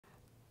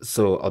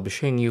So I'll be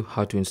showing you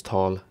how to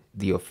install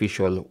the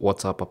official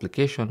WhatsApp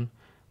application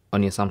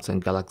on your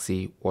Samsung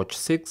Galaxy Watch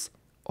 6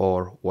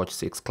 or Watch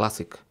 6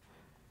 Classic.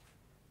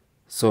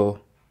 So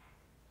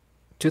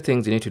two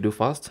things you need to do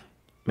first.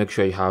 Make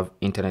sure you have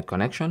internet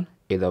connection,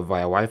 either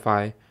via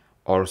Wi-Fi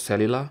or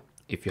cellular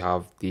if you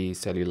have the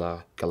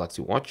cellular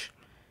Galaxy Watch.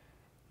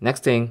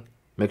 Next thing,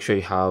 make sure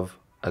you have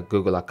a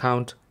Google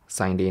account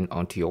signed in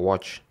onto your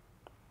watch.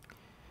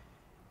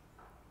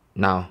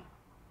 Now,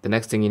 the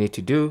next thing you need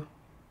to do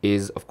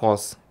is, of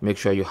course, make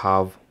sure you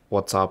have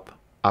WhatsApp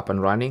up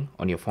and running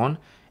on your phone.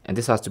 And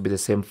this has to be the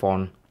same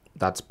phone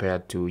that's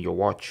paired to your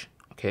watch,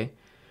 okay?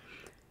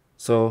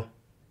 So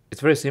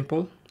it's very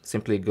simple.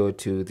 Simply go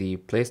to the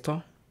Play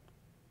Store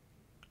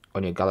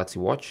on your Galaxy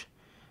Watch.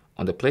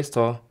 On the Play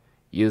Store,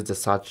 use the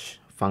search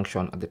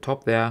function at the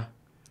top there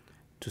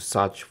to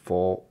search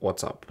for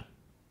WhatsApp.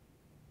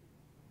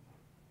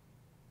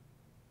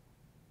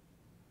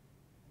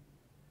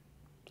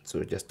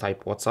 So just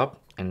type WhatsApp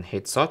and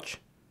hit search,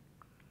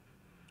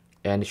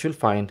 and you should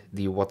find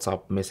the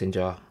WhatsApp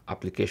Messenger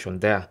application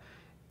there.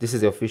 This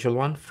is the official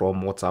one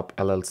from WhatsApp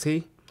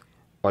LLC.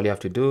 All you have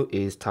to do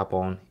is tap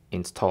on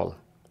install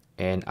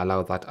and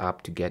allow that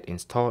app to get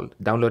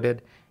downloaded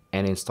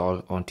and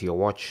installed onto your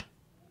watch.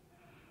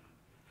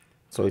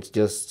 So it's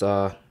just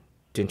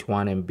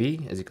 21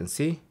 MB as you can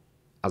see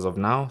as of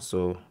now.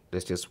 So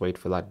let's just wait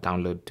for that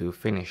download to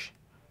finish.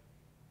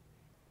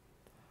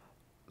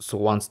 So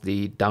once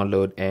the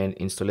download and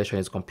installation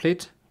is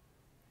complete,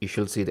 you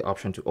should see the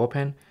option to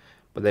open.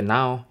 But then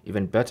now,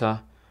 even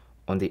better,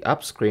 on the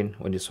app screen,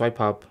 when you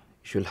swipe up,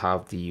 you should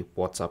have the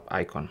WhatsApp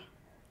icon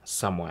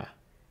somewhere.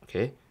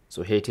 Okay,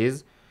 so here it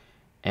is.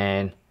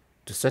 And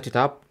to set it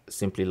up,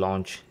 simply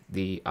launch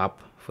the app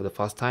for the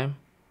first time.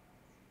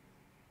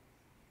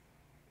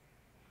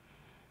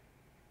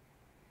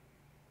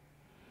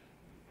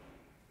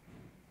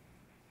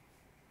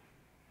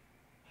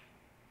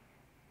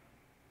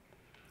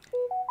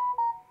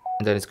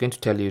 And then it's going to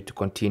tell you to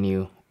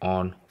continue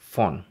on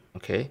phone.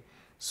 Okay,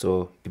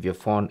 so if your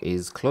phone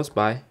is close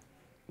by,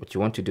 what you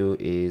want to do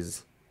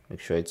is make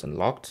sure it's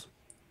unlocked,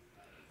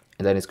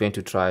 and then it's going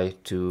to try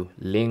to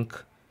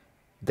link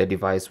the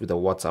device with the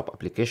WhatsApp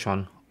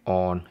application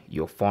on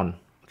your phone.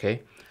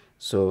 Okay,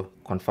 so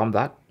confirm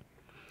that,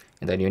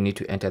 and then you need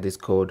to enter this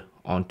code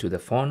onto the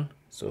phone.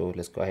 So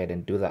let's go ahead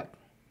and do that.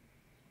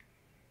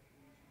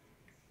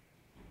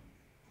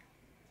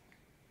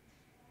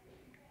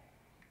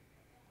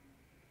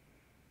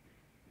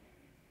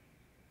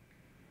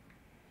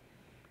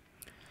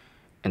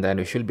 And then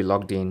we should be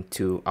logged in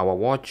to our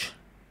watch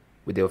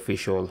with the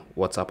official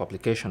WhatsApp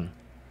application.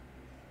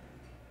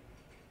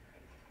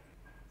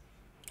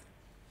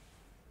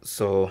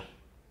 So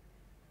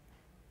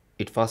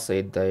it first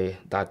said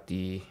that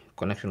the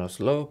connection was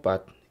slow,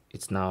 but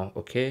it's now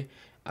okay.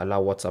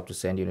 Allow WhatsApp to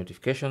send you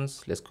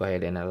notifications. Let's go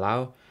ahead and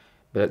allow.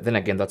 But then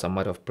again, that's a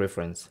matter of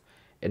preference.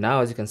 And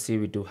now, as you can see,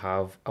 we do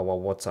have our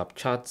WhatsApp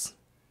chats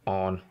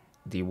on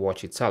the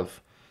watch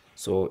itself.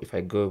 So if I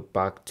go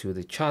back to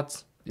the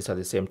chats, these are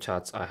the same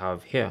chats I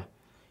have here,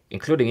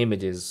 including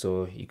images.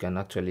 So you can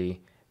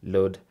actually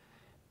load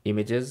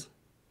images.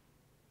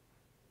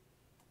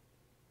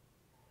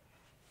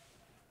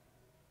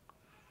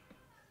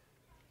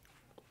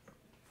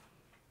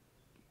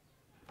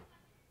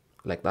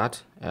 Like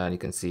that, and you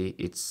can see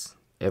it's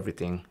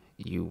everything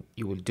you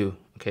will do.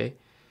 Okay,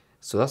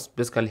 so that's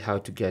basically how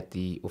to get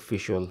the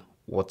official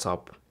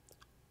WhatsApp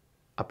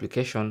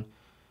application,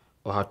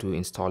 or how to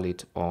install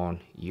it on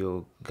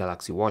your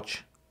Galaxy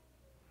Watch.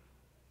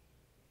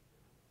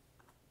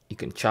 You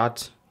can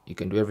chat, you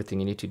can do everything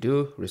you need to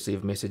do,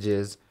 receive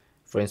messages.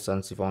 For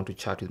instance, if I want to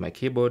chat with my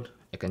keyboard,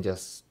 I can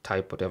just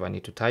type whatever I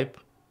need to type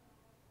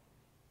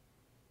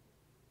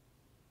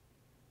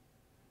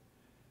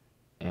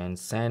and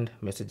send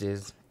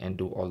messages and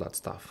do all that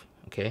stuff.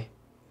 Okay,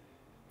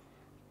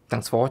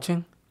 thanks for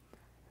watching.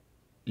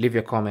 Leave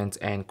your comments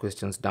and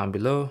questions down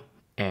below,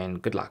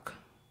 and good luck.